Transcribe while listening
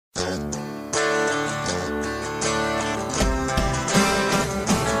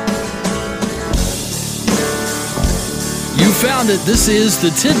found it. This is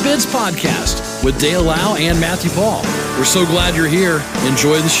the Tidbits Podcast with Dale Lau and Matthew Paul. We're so glad you're here.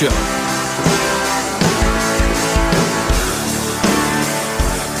 Enjoy the show.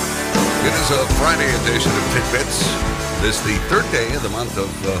 It is a Friday edition of Tidbits. This is the third day of the month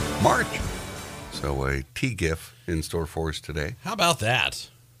of March. So a T-GIF in store for us today. How about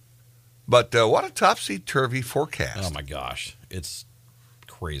that? But what a topsy-turvy forecast. Oh, my gosh. It's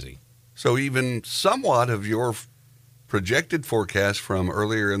crazy. So even somewhat of your projected forecast from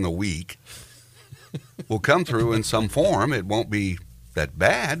earlier in the week will come through in some form. It won't be that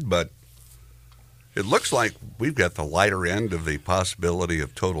bad, but it looks like we've got the lighter end of the possibility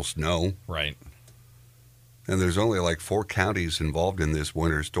of total snow. Right. And there's only like 4 counties involved in this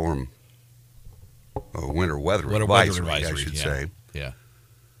winter storm, or winter weather advisory, I should say. Yeah.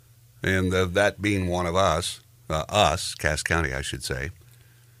 And that being one of us, Cass County, I should say.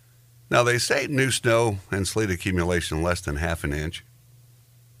 Now, they say new snow and sleet accumulation less than half an inch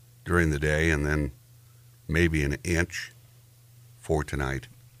during the day, and then maybe an inch for tonight.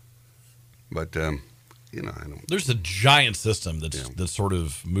 But, I don't... There's a giant system that's sort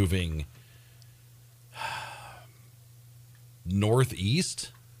of moving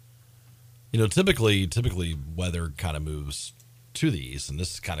northeast. Typically weather kind of moves to the east, and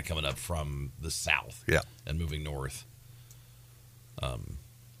this is kind of coming up from the south and moving north.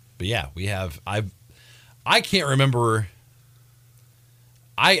 But yeah, we have, I can't remember,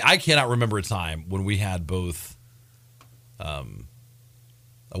 I cannot remember a time when we had both a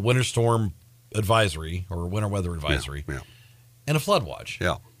winter storm advisory or a winter weather advisory and a flood watch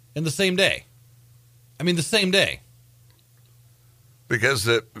in the same day. I mean, the same day. Because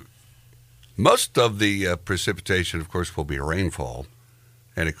most of the precipitation, of course, will be rainfall,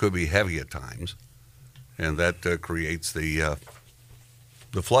 and it could be heavy at times, and that creates the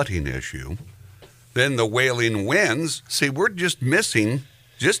flooding issue. Then the wailing winds. See, we're just missing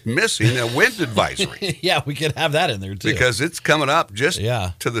a wind advisory. Yeah, we could have that in there too. Because it's coming up just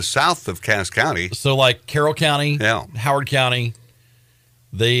to the south of Cass County. So like Carroll County, Howard County,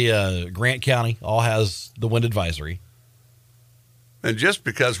 Grant County all has the wind advisory. And just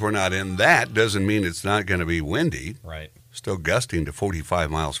because we're not in that doesn't mean it's not going to be windy. Right. Still gusting to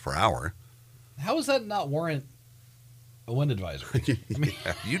 45 miles per hour. How does that not warrant a wind advisory? I mean,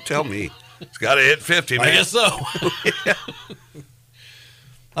 you tell me. It's got to hit 50, man. I guess so.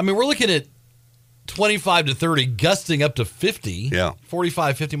 I mean, we're looking at 25 to 30, gusting up to 50.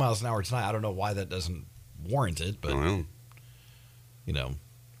 45, 50 miles an hour tonight. I don't know why that doesn't warrant it, but, I'm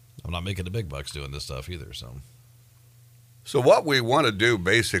not making the big bucks doing this stuff either, so... So what we want to do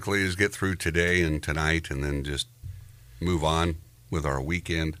basically is get through today and tonight and then just move on with our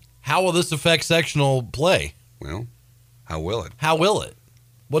weekend. How will this affect sectional play? Well, how will it? How will it?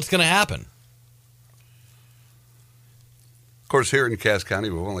 What's going to happen? Of course, here in Cass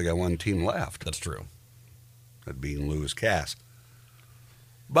County, we've only got one team left. That's true. That being Lewis Cass.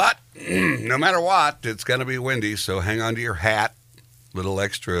 But no matter what, it's going to be windy, so hang on to your hat. Little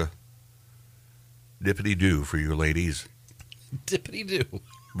extra dippity-doo for you ladies. Dippity-doo.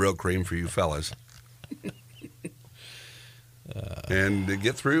 Brill cream for you fellas. And to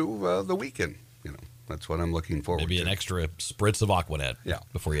get through the weekend. That's what I'm looking forward to. Maybe an extra spritz of Aquanet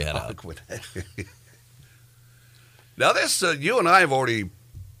before you head out. Now this, you and I have already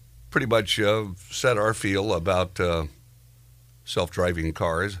pretty much said our feel about self-driving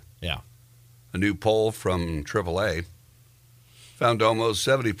cars. Yeah. A new poll from AAA found almost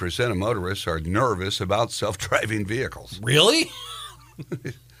 70% of motorists are nervous about self-driving vehicles. Really?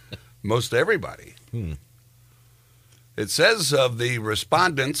 Most everybody. It says of the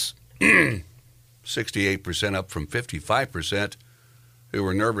respondents, 68% up from 55% who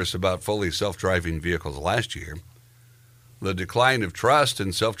were nervous about fully self-driving vehicles last year. The decline of trust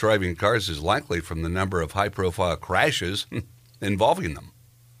in self-driving cars is likely from the number of high-profile crashes involving them.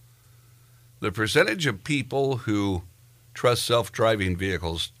 The percentage of people who trust self-driving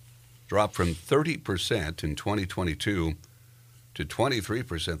vehicles dropped from 30% in 2022 to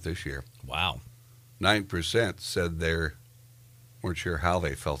 23% this year. Wow. 9% said they weren't sure how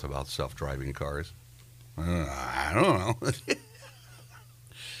they felt about self-driving cars. I don't know.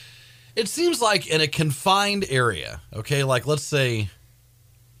 It seems like in a confined area, okay, like let's say,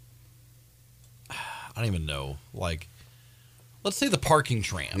 I don't even know, like, let's say the parking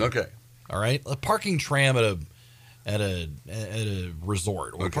tram. Okay. All right? A parking tram at a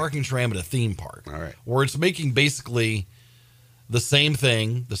resort, or a parking tram at a theme park. All right. Where it's making basically the same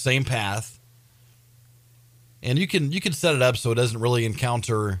thing, the same path, and you can set it up so it doesn't really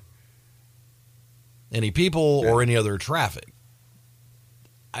encounter any people or any other traffic.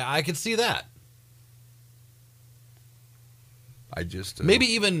 I could see that. I just maybe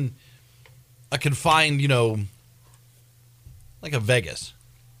even a confined, like a Vegas.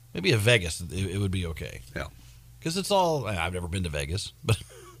 Maybe a Vegas, it would be okay. Yeah. Because it's all, I've never been to Vegas, but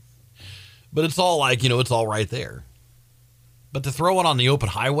it's all like, it's all right there. But to throw it on the open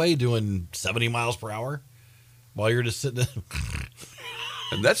highway doing 70 miles per hour while you're just sitting there.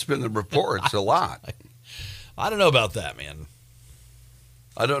 And that's been the reports a lot. I don't know about that, man.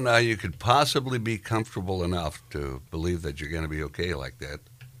 I don't know how you could possibly be comfortable enough to believe that you're going to be okay like that.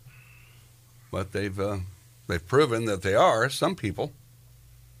 But they've proven that they are, some people.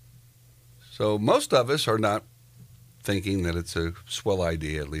 So most of us are not thinking that it's a swell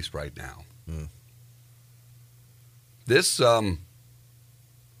idea, at least right now. This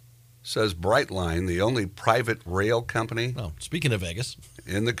says Brightline, the only private rail company speaking of Vegas,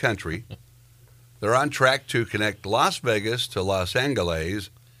 in the country, they're on track to connect Las Vegas to Los Angeles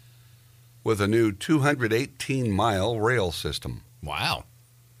with a new 218-mile rail system. Wow.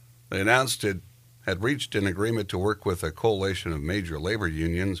 They announced it had reached an agreement to work with a coalition of major labor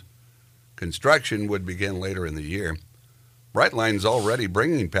unions. Construction would begin later in the year. Brightline's already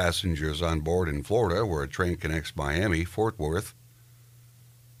bringing passengers on board in Florida, where a train connects Miami, Fort Worth,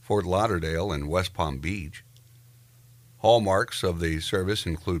 Fort Lauderdale, and West Palm Beach. Hallmarks of the service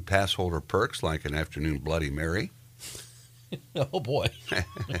include pass holder perks like an afternoon Bloody Mary. Oh, boy.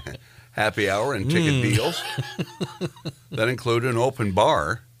 Happy hour and ticket deals that include an open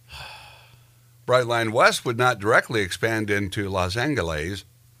bar. Brightline West would not directly expand into Los Angeles.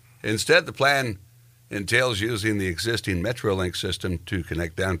 Instead, the plan entails using the existing Metrolink system to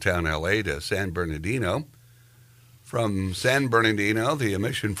connect downtown L.A. to San Bernardino. From San Bernardino, the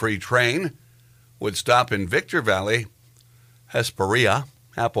emission-free train would stop in Victor Valley, Hesperia,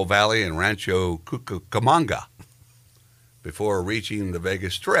 Apple Valley, and Rancho Cucamonga before reaching the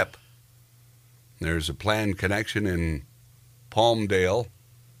Vegas Strip. There's a planned connection in Palmdale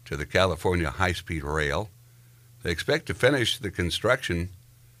to the California high-speed rail. They expect to finish the construction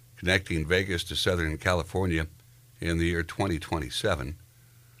connecting Vegas to Southern California in the year 2027.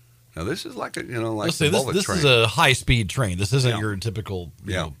 Now, this is like a, like the bullet this train. This is a high-speed train. This isn't your typical,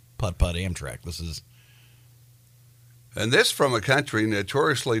 putt-putt Amtrak. This is... And this from a country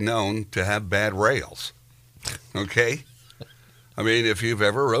notoriously known to have bad rails. Okay? I mean, if you've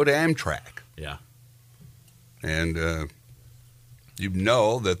ever rode Amtrak. Yeah. And you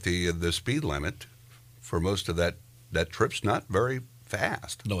know that the speed limit for most of that trip's not very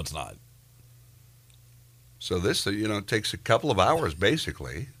fast. No, it's not. So this, takes a couple of hours,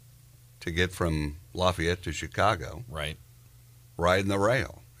 basically, to get from Lafayette to Chicago. Right. Riding the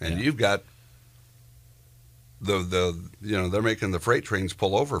rail. And you've got they're making the freight trains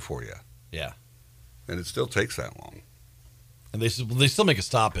pull over for you. Yeah. And it still takes that long. And they still make a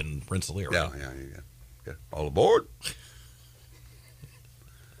stop in Rensselaer, right? Yeah. All aboard.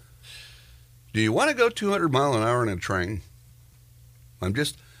 Do you want to go 200 mile an hour in a train?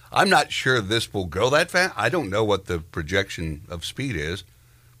 I'm not sure this will go that fast. I don't know what the projection of speed is,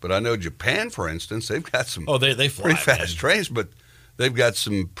 but I know Japan, for instance, they've got some they fly, pretty fast trains, but they've got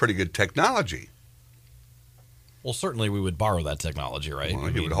some pretty good technology. Well, certainly we would borrow that technology, right? Well,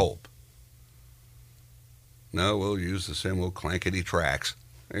 you would hope. No, we'll use the same old clankety tracks.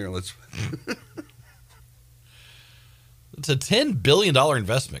 Here, let's... It's a $10 billion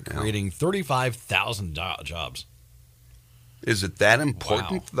investment, creating 35,000 jobs. Is it that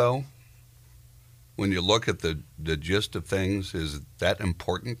important, though? When you look at the gist of things, is it that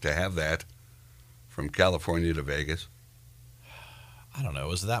important to have that from California to Vegas? I don't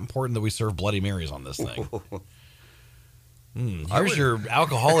know. Is it that important that we serve Bloody Marys on this thing? Here's your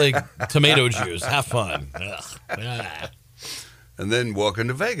alcoholic tomato juice. Have fun. And then welcome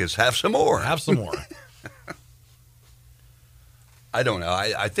to Vegas. Have some more. Have some more. I don't know.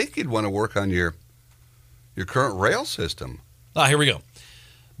 I think you'd want to work on your current rail system. Here we go.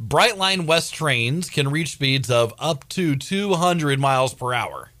 Brightline West trains can reach speeds of up to 200 miles per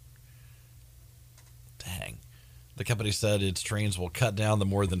hour. Dang. The company said its trains will cut down the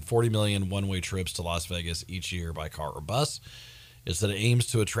more than 40 million one-way trips to Las Vegas each year by car or bus. It said it aims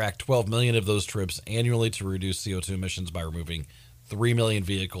to attract 12 million of those trips annually to reduce CO2 emissions by removing 3 million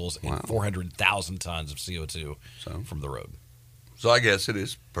vehicles and 400,000 tons of CO2 from the road. So I guess it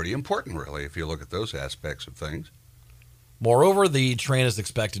is pretty important, really, if you look at those aspects of things. Moreover, the train is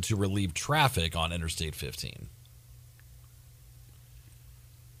expected to relieve traffic on Interstate 15.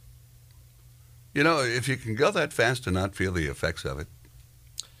 If you can go that fast and not feel the effects of it.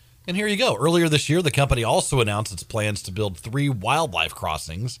 And here you go. Earlier this year, the company also announced its plans to build 3 wildlife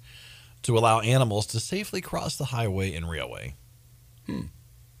crossings to allow animals to safely cross the highway and railway.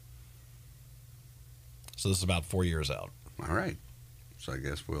 So this is about 4 years out. All right. So I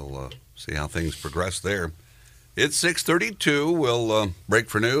guess we'll see how things progress there. It's 6:32. We'll break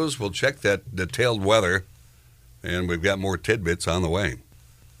for news. We'll check that detailed weather, and we've got more tidbits on the way.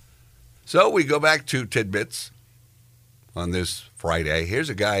 So we go back to tidbits on this Friday. Here's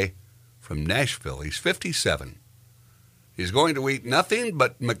a guy from Nashville. He's 57. He's going to eat nothing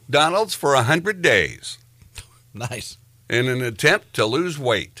but McDonald's for 100 days. Nice. In an attempt to lose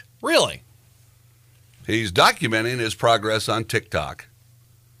weight. Really? He's documenting his progress on TikTok.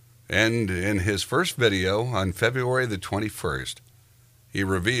 And in his first video on February the 21st, he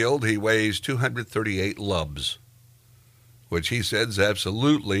revealed he weighs 238 lubs, which he said is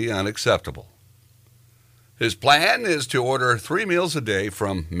absolutely unacceptable. His plan is to order 3 meals a day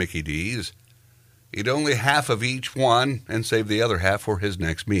from Mickey D's, eat only half of each one, and save the other half for his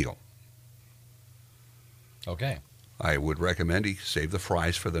next meal. Okay. I would recommend he save the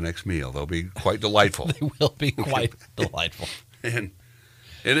fries for the next meal. They'll be quite delightful. They will be quite delightful. And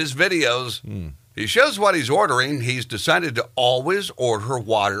in his videos, he shows what he's ordering. He's decided to always order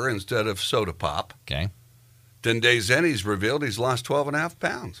water instead of soda pop. Okay. 10 days in, he's revealed he's lost 12.5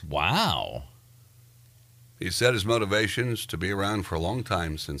 pounds. Wow. He said his motivation is to be around for a long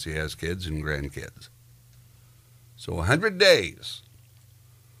time since he has kids and grandkids. So 100 days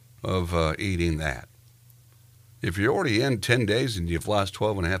of eating that. If you're already in 10 days and you've lost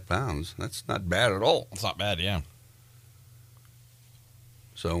 12.5 pounds, that's not bad at all. That's not bad, yeah.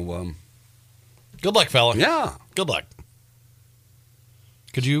 So, good luck, fella. yeah. Good luck.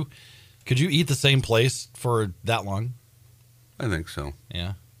 Could you eat the same place for that long? I think so.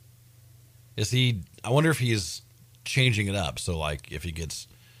 Yeah. Is he? I wonder if he's changing it up. So, like, if he gets,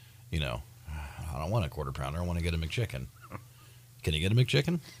 I don't want a quarter pounder. I want to get a McChicken. Can he get a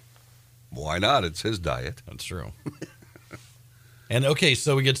McChicken? Why not? It's his diet. That's true. And okay,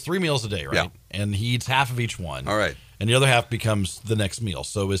 so he gets 3 meals a day, right? Yeah. And he eats half of each one. All right. And the other half becomes the next meal.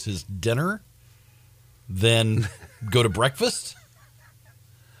 So is his dinner then go to breakfast?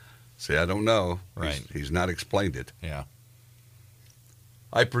 See, I don't know. Right. He's not explained it. Yeah.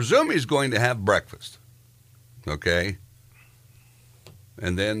 I presume he's going to have breakfast. Okay.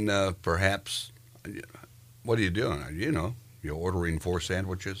 And then perhaps, what are you doing? You're ordering 4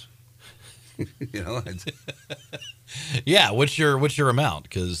 sandwiches. It's, Yeah. What's your amount?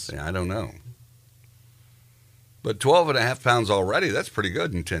 Because I don't know. But 12.5 pounds already, that's pretty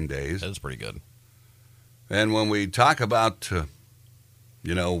good in 10 days. that's pretty good. And when we talk about,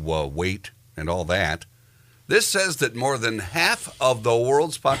 weight and all that, this says that more than half of the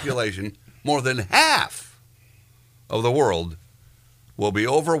world's population, more than half of the world, will be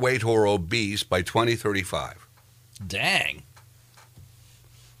overweight or obese by 2035. Dang.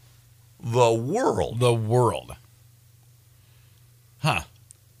 The world. The world. Huh.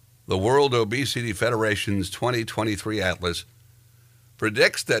 The World Obesity Federation's 2023 Atlas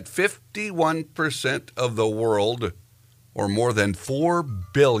predicts that 51% of the world, or more than 4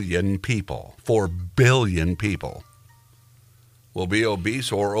 billion people, will be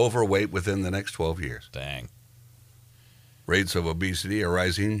obese or overweight within the next 12 years. Dang. Rates of obesity are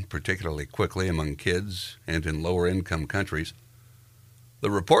rising particularly quickly among kids and in lower-income countries.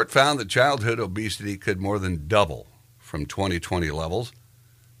 The report found that childhood obesity could more than double from 2020 levels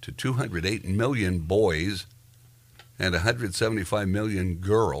to 208 million boys and 175 million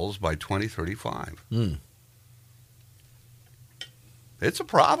girls by 2035. It's a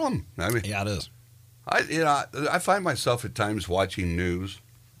problem. I mean, Yeah, it is. I find myself at times watching news,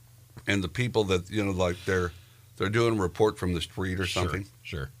 and the people that like they're doing a report from the street or something.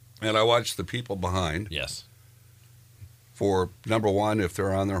 Sure. And I watch the people behind. Yes. For number one, if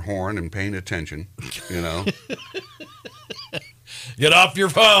they're on their horn and paying attention, Get off your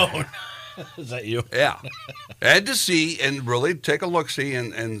phone. Is that you? Yeah. And to see and really take a look-see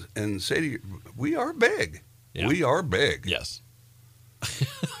and say to you, we are big. Yeah. We are big. Yes.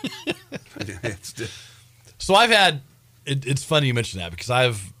 It's So I've had. It's funny you mention that because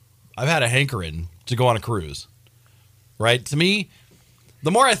I've had a hankering to go on a cruise. Right? To me,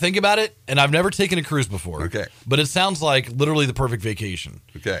 the more I think about it, and I've never taken a cruise before. Okay. But it sounds like literally the perfect vacation.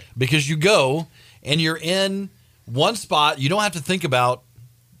 okay. Because you go and you're in one spot. You don't have to think about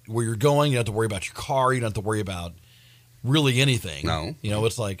where you're going. You don't have to worry about your car. You don't have to worry about really anything. No.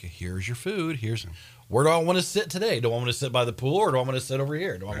 It's like, here's your food. Where do I want to sit today? Do I want to sit by the pool or do I want to sit over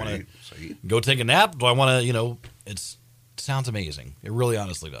here? Do I want Right. to See? go take a nap? Do I want to, it sounds amazing. It really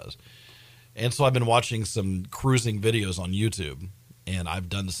honestly does. And so I've been watching some cruising videos on YouTube, and I've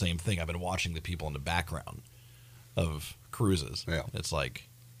done the same thing. I've been watching the people in the background of cruises. Yeah. It's like,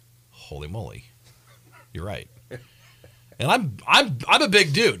 holy moly. You're right. And I'm a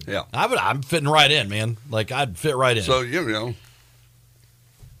big dude. Yeah. I'm fitting right in, man. Like, I'd fit right in. So,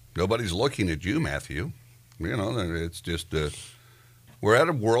 nobody's looking at you, Matthew. It's just, we're at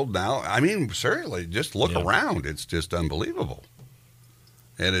a world now. I mean, seriously, just look around. It's just unbelievable.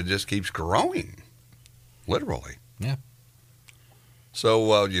 And it just keeps growing, literally. Yeah.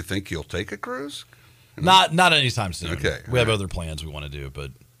 So, you think you'll take a cruise? Not anytime soon. Okay. We have other plans we want to do,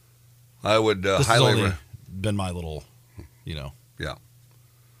 but I would this has only been my little, Yeah.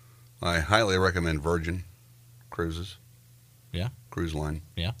 I highly recommend Virgin Cruises. Yeah. Cruise line.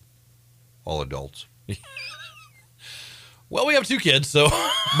 Yeah. All adults. Well, we have 2 kids, so.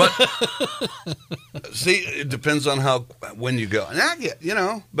 But, see, it depends on when you go. And I get,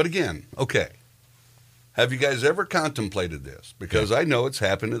 but again, okay. Have you guys ever contemplated this? Because I know it's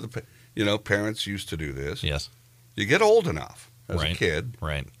happened to parents used to do this. Yes. You get old enough as a kid.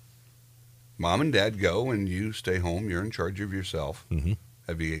 Right. Mom and dad go and you stay home. You're in charge of yourself. Mm-hmm.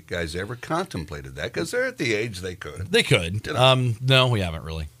 Have you guys ever contemplated that? Because they're at the age they could. They could. No, we haven't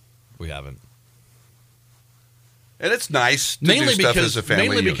really. We haven't. And it's nice to do stuff as a family.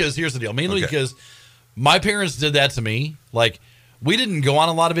 Mainly because, here's the deal. Mainly because my parents did that to me. Like, we didn't go on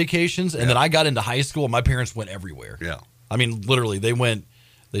a lot of vacations, and then I got into high school, and my parents went everywhere. Yeah. I mean, literally,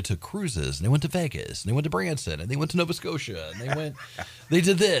 they took cruises, and they went to Vegas, and they went to Branson, and they went to Nova Scotia, and they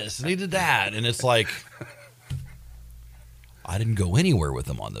did this, and they did that. And it's like, I didn't go anywhere with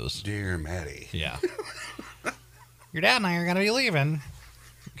them on those. Dear Maddie. Yeah. Your dad and I are going to be leaving.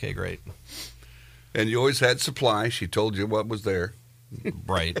 Okay, great. And you always had supply. She told you what was there.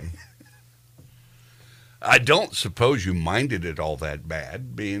 Right. I don't suppose you minded it all that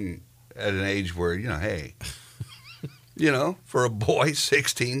bad, being at an age where, hey, for a boy,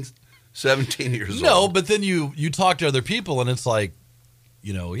 16, 17 years old. No, but then you talk to other people, and it's like,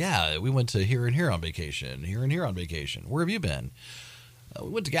 yeah, we went to here and here on vacation, here and here on vacation. Where have you been? We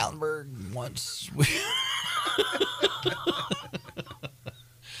went to Gatlinburg once.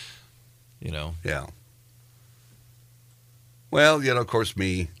 Yeah. Well, of course,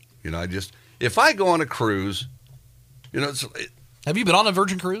 me, if I go on a cruise, have you been on a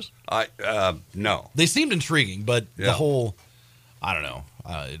Virgin cruise? No. They seemed intriguing, but the whole, I don't know.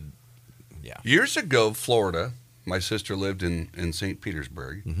 Yeah. Years ago, Florida, my sister lived in St.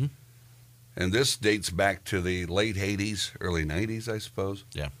 Petersburg. Mm-hmm. And this dates back to the late 80s, early 90s, I suppose.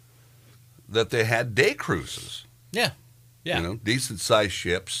 Yeah. That they had day cruises. Yeah. Yeah. Decent-sized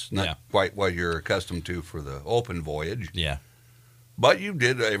ships, not quite what you're accustomed to for the open voyage. Yeah. But you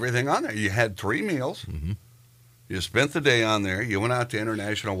did everything on there. You had 3 meals. Mm-hmm. You spent the day on there. You went out to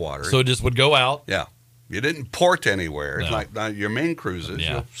international water. So it just would go out. Yeah. You didn't port anywhere. No. It's like your main cruises.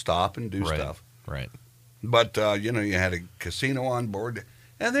 Yeah. You'll stop and do stuff. Right. But, you had a casino on board,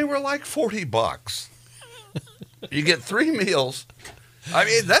 and they were like $40. You get 3 meals. I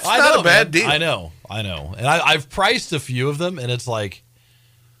mean, that's not a bad deal. I know. And I've priced a few of them, and it's like,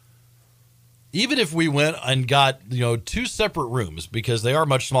 even if we went and got, 2 separate rooms, because they are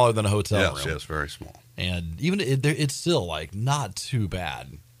much smaller than a hotel room. Yes, very small. And even it's still like not too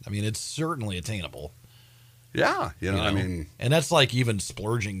bad. I mean, it's certainly attainable. Yeah. I mean. And that's like even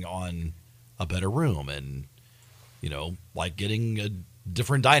splurging on a better room and, like getting a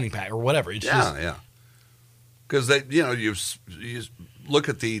different dining pack or whatever. It's yeah. Because they, you look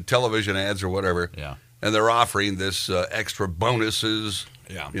at the television ads or whatever. Yeah. And they're offering this extra bonuses.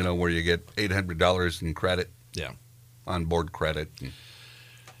 Yeah. Where you get $800 in credit. Yeah. On board credit.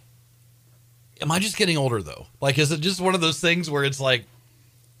 Am I just getting older though? Like, is it just one of those things where it's like,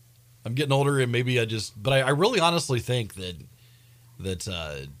 I'm getting older and maybe but I really honestly think that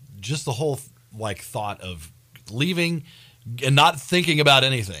just the whole thought of leaving and not thinking about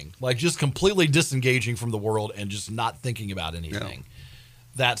anything, like just completely disengaging from the world and just not thinking about anything.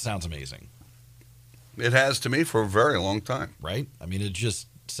 That sounds amazing. It has to me for a very long time. Right? I mean, it just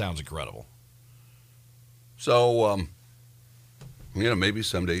sounds incredible. So, maybe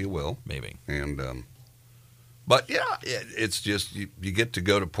someday you will. Maybe. And, but yeah, it's just, you get to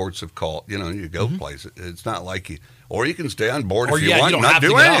go to ports of call, you go places. It's not like or you can stay on board if you want and not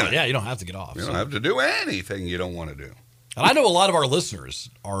do anything. Yeah, you don't have to get off. You don't have to do anything you don't want to do. And I know a lot of our listeners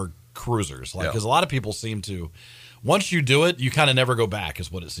are cruisers, because a lot of people seem to, once you do it, you kind of never go back,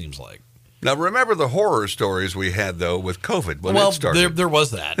 is what it seems like. Now, remember the horror stories we had, though, with COVID when it started? There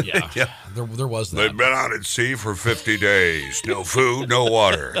was that, yeah. Yeah. There was that. They'd been out at sea for 50 days. No food, no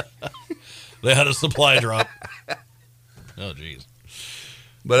water. They had a supply drop. Oh, geez.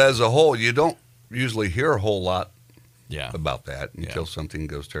 But as a whole, you don't usually hear a whole lot about that until Yeah. something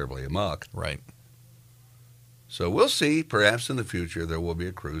goes terribly amok. Right. So we'll see. Perhaps in the future there will be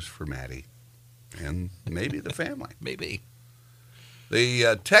a cruise for Maddie and maybe the family. Maybe.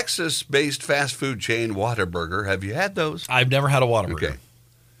 The Texas-based fast food chain Whataburger. Have you had those? I've never had a Whataburger. Okay.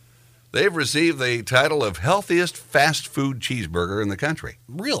 They've received the title of healthiest fast food cheeseburger in the country.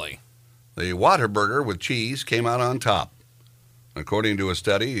 Really? The Whataburger with cheese came out on top. According to a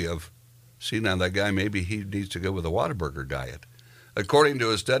study of, see now that guy, maybe he needs to go with a Whataburger diet. According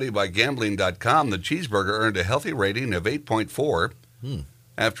to a study by Gambling.com, the cheeseburger earned a healthy rating of 8.4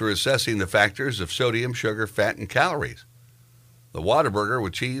 after assessing the factors of sodium, sugar, fat, and calories. The Whataburger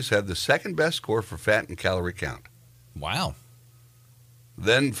with cheese had the second best score for fat and calorie count. Wow.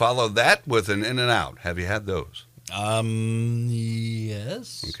 Then followed that with an In-N-Out. Have you had those?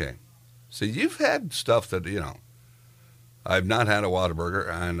 Yes. Okay. So you've had stuff that, I've not had a Whataburger,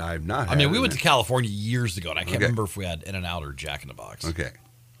 and I've not had we went to California years ago, and I can't remember if we had In-N-Out or Jack in the Box. Okay.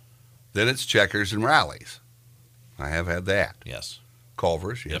 Then it's Checkers and Rallies. I have had that. Yes.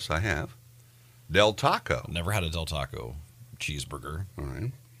 Culver's, yes, I have. Del Taco. Never had a Del Taco cheeseburger. All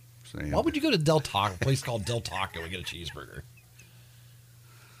right. Why would you go to Del Taco, a place called Del Taco, and get a cheeseburger?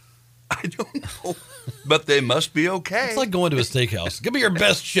 I don't know, but they must be okay. It's like going to a steakhouse. Give me your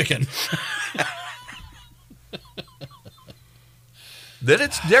best chicken. Then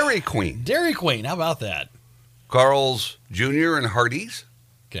it's Dairy Queen. Dairy Queen, how about that? Carl's Jr. and Hardee's.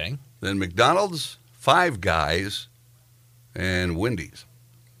 Okay. Then McDonald's, Five Guys, and Wendy's.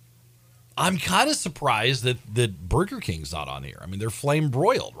 I'm kind of surprised that Burger King's not on here. I mean, they're flame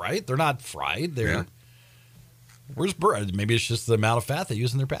broiled, right? They're not fried. Where's maybe it's just the amount of fat they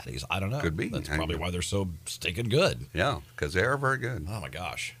use in their patties. I don't know. Could be. That's probably why they're so stinking good. Yeah, because they are very good. Oh, my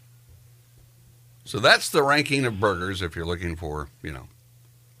gosh. So that's the ranking of burgers if you're looking for, And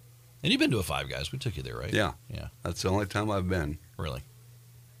you've been to a Five Guys. We took you there, right? Yeah. Yeah. That's the only time I've been. Really?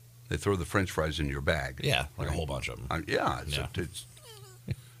 They throw the French fries in your bag. Yeah, like a whole bunch of them.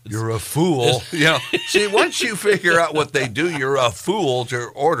 You're a fool. See, once you figure out what they do, you're a fool to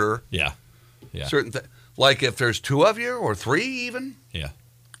order. Yeah. Certain things. Like if there's two of you or three even. Yeah.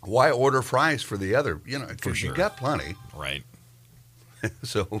 Why order fries for the other? Because sure. you got plenty. Right.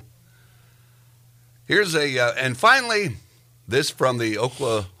 So here's and finally, this from the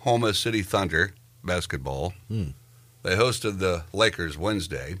Oklahoma City Thunder basketball. They hosted the Lakers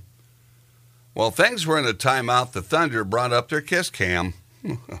Wednesday. While things were in a timeout, the Thunder brought up their kiss cam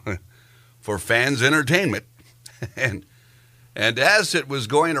for fans' entertainment. And as it was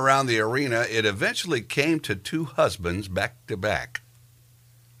going around the arena, it eventually came to two husbands back to back.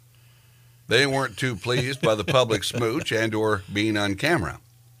 They weren't too pleased by the public smooch and or being on camera.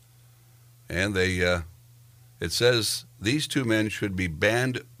 And it says these two men should be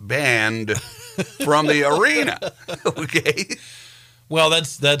banned from the arena. Okay? Well,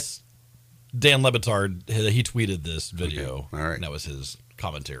 that's Dan Le Batard. He tweeted this video. Okay. All right. And that was his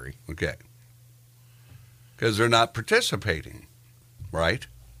commentary. Okay. Because they're not participating, right?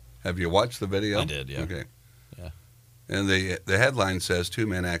 Have you watched the video? I did, yeah. Okay. Yeah. And the headline says two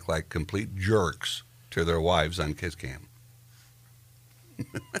men act like complete jerks to their wives on Kiss Cam.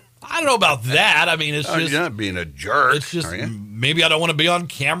 I don't know about that. I mean, it's just... You're not being a jerk, it's just, maybe I don't want to be on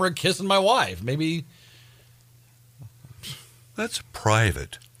camera kissing my wife. Maybe... That's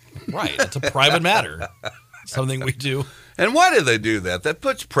private. Right. It's a private matter. Something we do. And why do they do that? That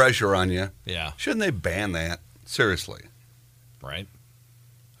puts pressure on you. Yeah. Shouldn't they ban that? Seriously. Right.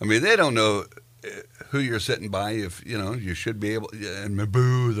 I mean, they don't know who you're sitting by. If, you should be able, and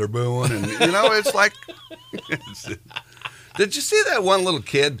boo, they're booing. And, it's like, did you see that one little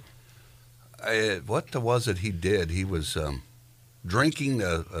kid? What was it he did? He was drinking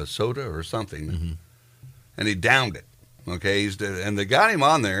a soda or something, and he downed it. Okay, and they got him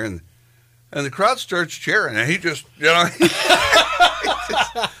on there, and the crowd starts cheering, and he just, he just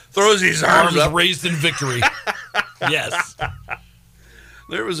throws his arms up. Raised in victory. Yes.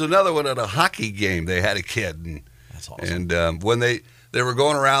 There was another one at a hockey game. They had a kid, and that's awesome. And when they were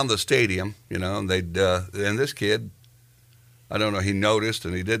going around the stadium, and and this kid, I don't know, he noticed,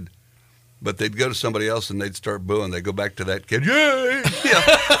 and he did. But they'd go to somebody else and they'd start booing. They'd go back to that kid. Yay!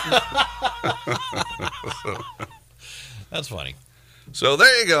 That's funny. So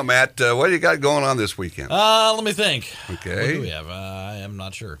there you go, Matt. What do you got going on this weekend? Let me think. Okay. What do we have? I am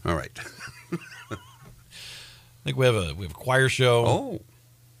not sure. All right. I think we have a choir show. Oh.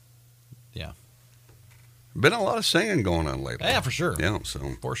 Yeah. Been a lot of singing going on lately. Yeah, for sure. Yeah, so.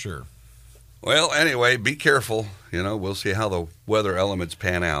 For sure. Well, anyway, be careful. We'll see how the weather elements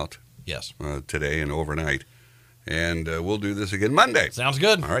pan out. Yes. Today and overnight. And we'll do this again Monday. Sounds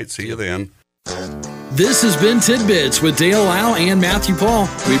good. All right, see you then. This has been Tidbits with Dale Lau and Matthew Paul.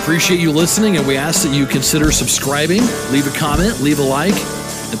 We appreciate you listening, and we ask that you consider subscribing, leave a comment, leave a like,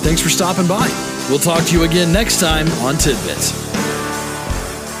 and thanks for stopping by. We'll talk to you again next time on Tidbits.